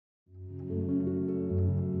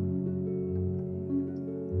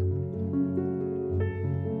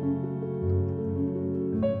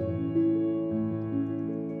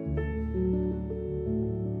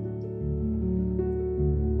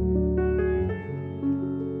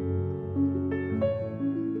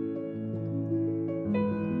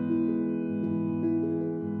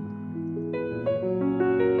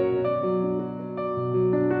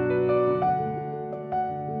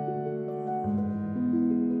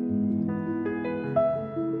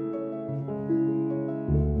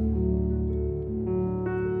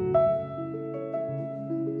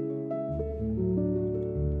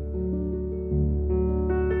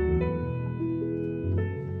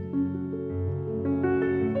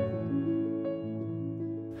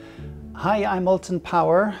Hi, I'm Olson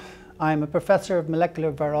Power. I'm a professor of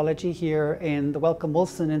molecular virology here in the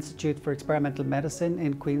Wellcome-Wolfson Institute for Experimental Medicine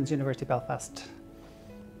in Queen's University Belfast.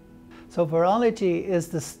 So virology is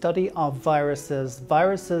the study of viruses.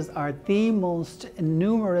 Viruses are the most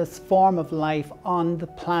numerous form of life on the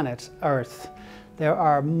planet Earth. There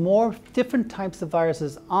are more different types of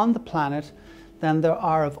viruses on the planet than there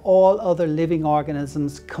are of all other living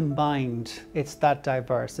organisms combined. It's that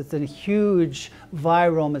diverse. It's a huge,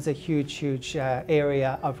 virome is a huge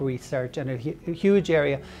area of research and a huge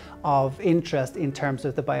area of interest in terms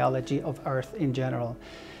of the biology of Earth in general.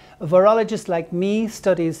 A virologist like me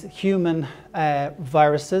studies human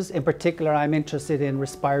viruses. In particular, I'm interested in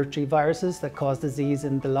respiratory viruses that cause disease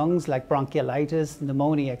in the lungs, like bronchiolitis,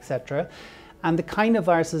 pneumonia, etc. And the kind of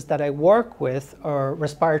viruses that I work with are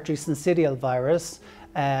respiratory syncytial virus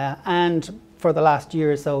and for the last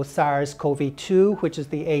year or so, SARS-CoV-2, which is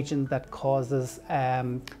the agent that causes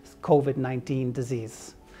COVID-19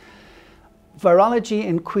 disease. Virology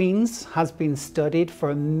in Queen's has been studied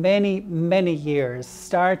for many years,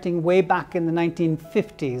 starting way back in the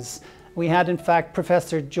 1950s. We had, in fact,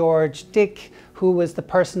 Professor George Dick, who was the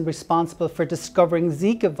person responsible for discovering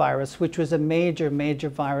Zika virus, which was a major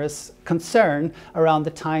virus concern around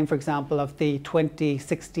the time, for example, of the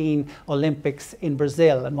 2016 Olympics in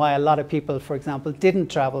Brazil, and why a lot of people, for example, didn't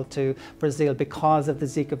travel to Brazil because of the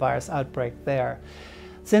Zika virus outbreak there.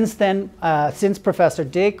 Since then, since Professor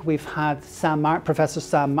Dick, we've had Professor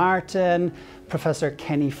Sam Martin, Professor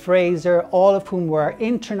Kenny Fraser, all of whom were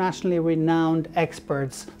internationally renowned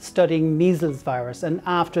experts studying measles virus. And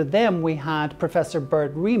after them, we had Professor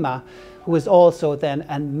Bert Rima, who was also then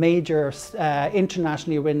a major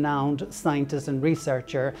internationally renowned scientist and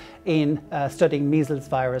researcher in studying measles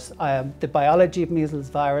virus, the biology of measles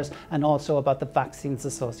virus, and also about the vaccines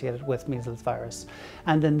associated with measles virus.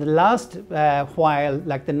 And in the last while,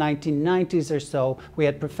 like the 1990s or so, we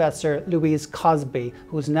had Professor Louise Cosby,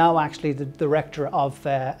 who's now actually the director of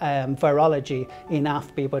virology in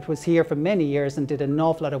AFBI, but was here for many years and did an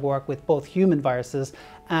awful lot of work with both human viruses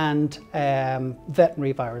and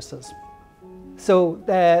veterinary viruses. So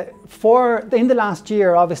in the last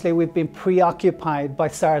year, obviously, we've been preoccupied by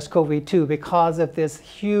SARS-CoV-2 because of this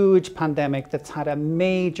huge pandemic that's had a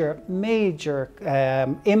major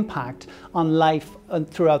impact on life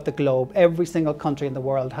throughout the globe. Every single country in the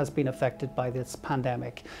world has been affected by this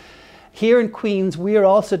pandemic. Here in Queen's, we are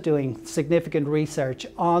also doing significant research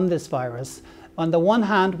on this virus. On the one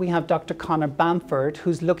hand, we have Dr. Conor Bamford,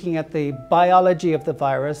 who's looking at the biology of the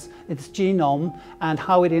virus, its genome, and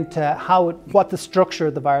what the structure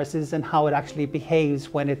of the virus is and how it actually behaves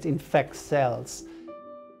when it infects cells.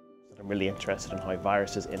 I'm really interested in how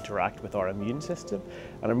viruses interact with our immune system,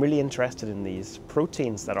 and I'm really interested in these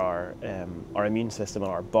proteins that our immune system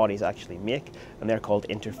and our bodies actually make, and they're called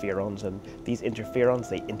interferons. And these interferons,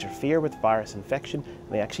 they interfere with virus infection,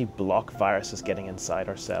 and they actually block viruses getting inside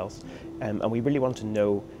our cells. And we really want to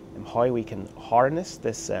know how we can harness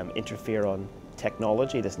this interferon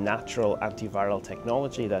technology, this natural antiviral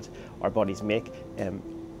technology that our bodies make,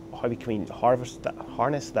 how we can harness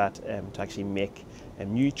that to actually make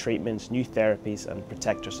new treatments, new therapies, and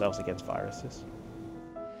protect ourselves against viruses.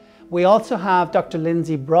 We also have Dr.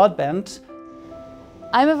 Lindsay Broadbent.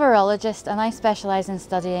 I'm a virologist and I specialise in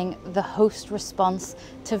studying the host response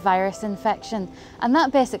to virus infection. And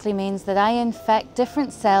that basically means that I infect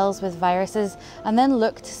different cells with viruses and then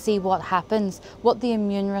look to see what happens, what the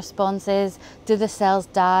immune response is, do the cells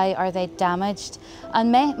die, are they damaged?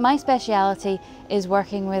 And my speciality is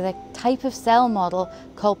working with a type of cell model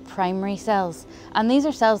called primary cells. And these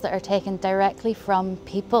are cells that are taken directly from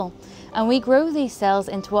people. And we grow these cells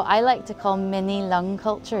into what I like to call mini lung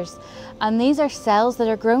cultures. And these are cells that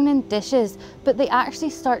are grown in dishes, but they actually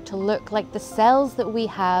start to look like the cells that we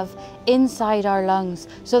have inside our lungs.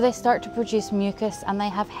 So they start to produce mucus and they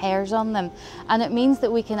have hairs on them. And it means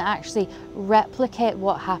that we can actually replicate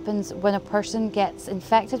what happens when a person gets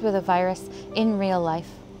infected with a virus in real life.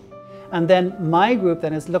 And then my group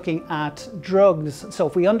then is looking at drugs. So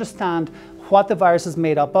if we understand what the virus is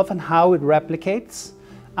made up of and how it replicates,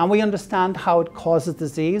 and we understand how it causes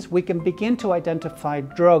disease, we can begin to identify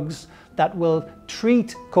drugs that will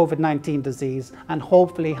treat COVID-19 disease and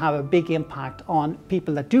hopefully have a big impact on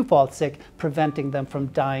people that do fall sick, preventing them from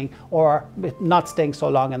dying or not staying so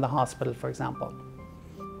long in the hospital, for example.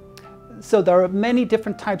 So there are many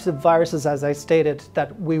different types of viruses, as I stated,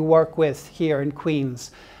 that we work with here in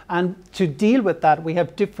Queen's. And to deal with that, we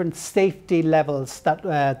have different safety levels that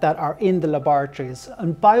are in the laboratories.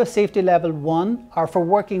 And biosafety level 1 are for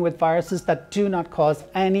working with viruses that do not cause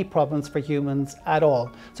any problems for humans at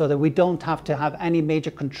all, so that we don't have to have any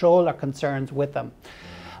major control or concerns with them.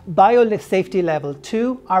 Biosafety level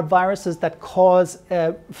 2 are viruses that cause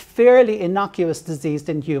a fairly innocuous disease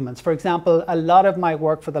in humans. For example, a lot of my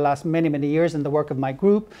work for the last many years and the work of my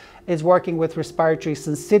group is working with respiratory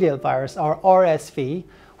syncytial virus, or RSV,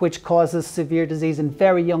 which causes severe disease in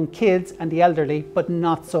very young kids and the elderly, but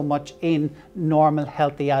not so much in normal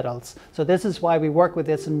healthy adults. So this is why we work with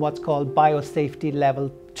this in what's called biosafety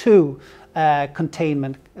level 2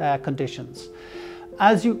 containment conditions.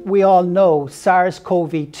 As we all know,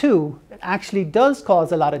 SARS-CoV-2 actually does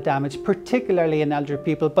cause a lot of damage, particularly in elderly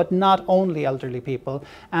people, but not only elderly people.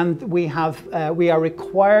 And we are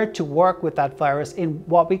required to work with that virus in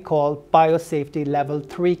what we call biosafety level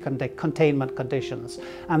 3 containment conditions.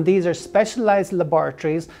 And these are specialized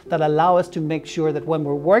laboratories that allow us to make sure that when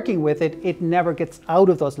we're working with it, it never gets out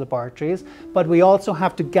of those laboratories. But we also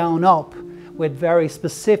have to gown up with very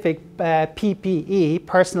specific PPE,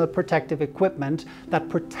 personal protective equipment, that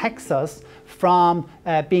protects us from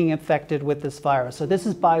being infected with this virus. So this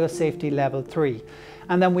is biosafety level 3.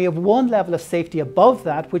 And then we have one level of safety above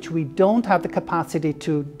that, which we don't have the capacity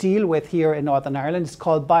to deal with here in Northern Ireland. It's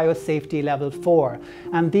called biosafety level 4.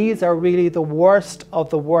 And these are really the worst of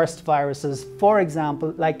the worst viruses. For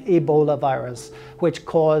example, like Ebola virus, which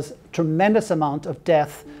cause tremendous amount of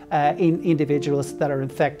death in individuals that are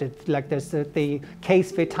infected. Like there's the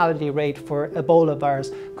case fatality rate for Ebola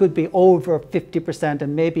virus could be over 50%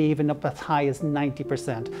 and maybe even up as high as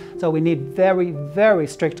 90%. So we need very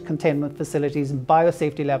strict containment facilities in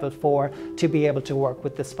biosafety level 4 to be able to work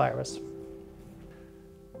with this virus.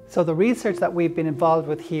 So the research that we've been involved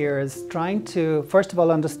with here is trying to, first of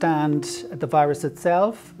all, understand the virus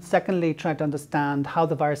itself. Secondly, trying to understand how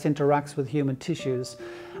the virus interacts with human tissues.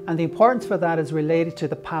 And the importance for that is related to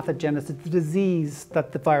the pathogenesis, the disease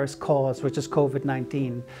that the virus caused, which is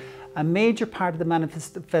COVID-19. A major part of the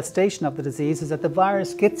manifestation of the disease is that the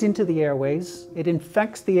virus gets into the airways, it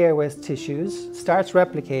infects the airways tissues, starts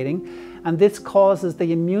replicating, and this causes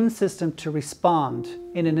the immune system to respond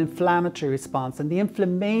in an inflammatory response. And the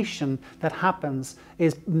inflammation that happens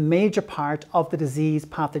is a major part of the disease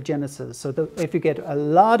pathogenesis. So if you get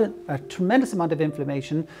a tremendous amount of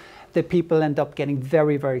inflammation, the people end up getting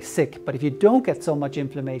very sick. But if you don't get so much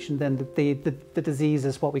inflammation, then the disease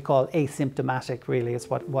is what we call asymptomatic, really, is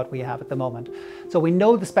what we have at the moment. So we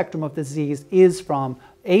know the spectrum of disease is from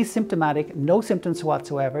asymptomatic, no symptoms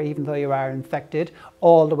whatsoever, even though you are infected,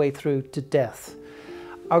 all the way through to death.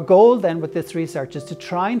 Our goal then with this research is to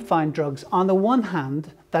try and find drugs, on the one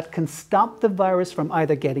hand, that can stop the virus from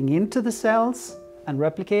either getting into the cells and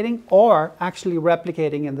replicating, or actually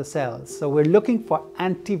replicating in the cells. So we're looking for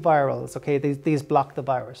antivirals, okay? These block the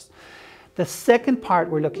virus. The second part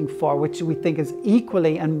we're looking for, which we think is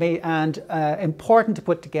equally important to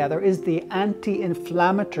put together, is the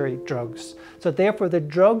anti-inflammatory drugs. So therefore, the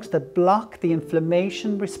drugs that block the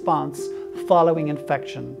inflammation response following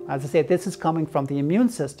infection. As I say, this is coming from the immune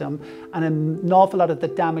system, and an awful lot of the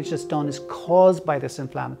damage that's done is caused by this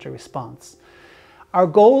inflammatory response. Our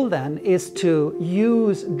goal then is to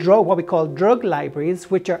use what we call drug libraries,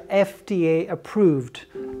 which are FDA approved.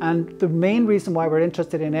 And the main reason why we're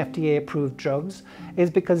interested in FDA approved drugs is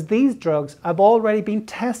because these drugs have already been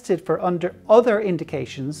tested for under other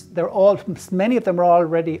indications. Many of them are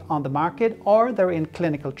already on the market, or they're in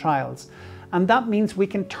clinical trials. And that means we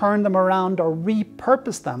can turn them around or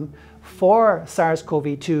repurpose them for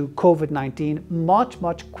SARS-CoV-2, COVID-19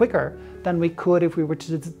 much quicker than we could if we were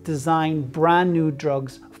to design brand new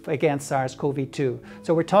drugs against SARS-CoV-2.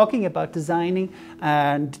 So we're talking about designing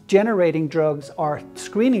and generating drugs or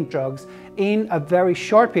screening drugs in a very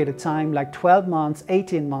short period of time, like 12 months,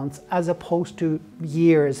 18 months, as opposed to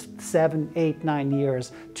years, 7, 8, 9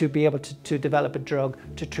 years, to be able to develop a drug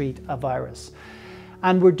to treat a virus.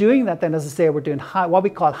 And we're doing that then, as I say, we're doing what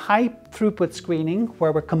we call high throughput screening,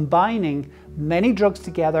 where we're combining many drugs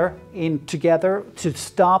together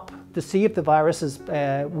to see if the virus is,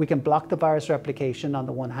 we can block the virus replication on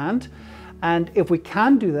the one hand. And if we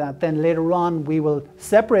can do that, then later on we will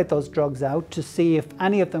separate those drugs out to see if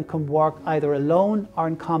any of them can work either alone or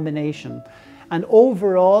in combination. And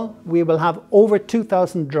overall, we will have over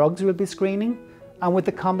 2,000 drugs we'll be screening. And with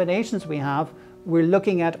the combinations we have, we're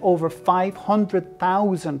looking at over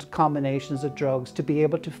 500,000 combinations of drugs to be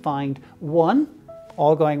able to find one,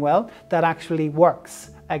 all going well, that actually works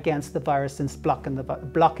against the virus and blocking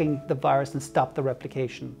the virus and stop the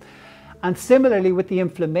replication. And similarly with the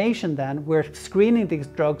inflammation then, we're screening these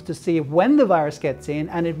drugs to see when the virus gets in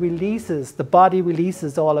and the body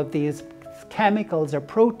releases all of these chemicals or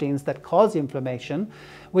proteins that cause inflammation.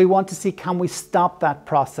 We want to see, can we stop that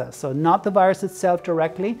process? So not the virus itself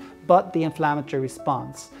directly, but the inflammatory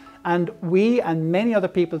response. And we and many other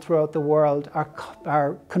people throughout the world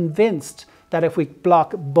are convinced that if we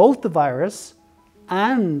block both the virus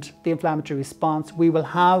and the inflammatory response, we will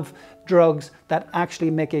have drugs that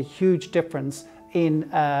actually make a huge difference in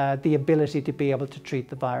the ability to be able to treat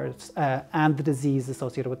the virus and the disease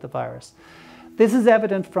associated with the virus. This is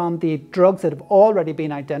evident from the drugs that have already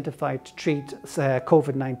been identified to treat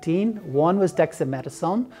COVID-19. One was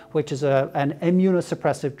dexamethasone, which is an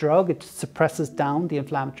immunosuppressive drug. It suppresses down the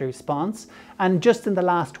inflammatory response. And just in the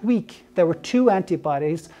last week, there were 2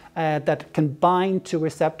 antibodies that can bind to a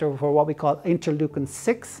receptor for what we call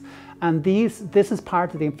interleukin-6. And this is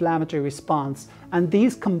part of the inflammatory response. And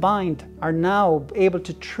these combined are now able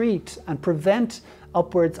to treat and prevent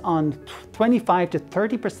upwards on 25 to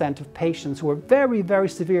 30% of patients who are very, very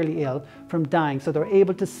severely ill from dying. So they're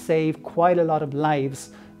able to save quite a lot of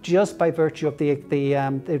lives just by virtue of the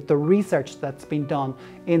research that's been done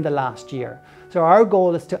in the last year. So our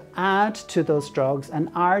goal is to add to those drugs and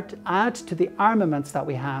add to the armaments that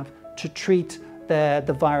we have to treat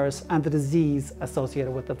the virus and the disease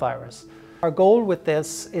associated with the virus. Our goal with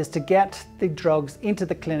this is to get the drugs into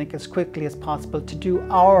the clinic as quickly as possible to do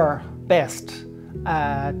our best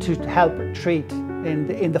to help treat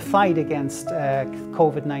in the fight against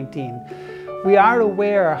COVID-19. We are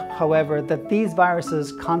aware, however, that these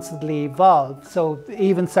viruses constantly evolve. So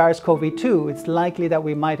even SARS-CoV-2, it's likely that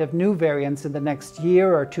we might have new variants in the next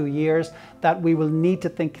year or 2 years that we will need to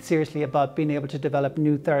think seriously about being able to develop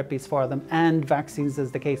new therapies for them and vaccines,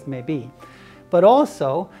 as the case may be. But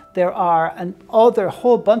also, there are a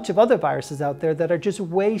whole bunch of other viruses out there that are just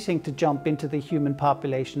waiting to jump into the human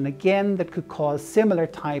population, again, that could cause similar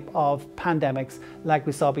type of pandemics like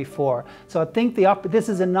we saw before. So I think this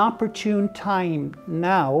is an opportune time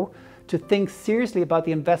now to think seriously about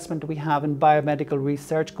the investment we have in biomedical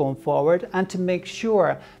research going forward and to make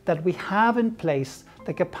sure that we have in place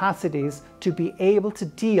the capacities to be able to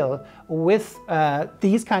deal with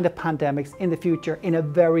these kind of pandemics in the future in a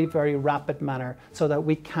very, very rapid manner so that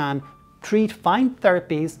we can find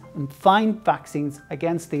therapies and find vaccines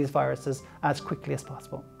against these viruses as quickly as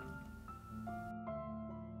possible.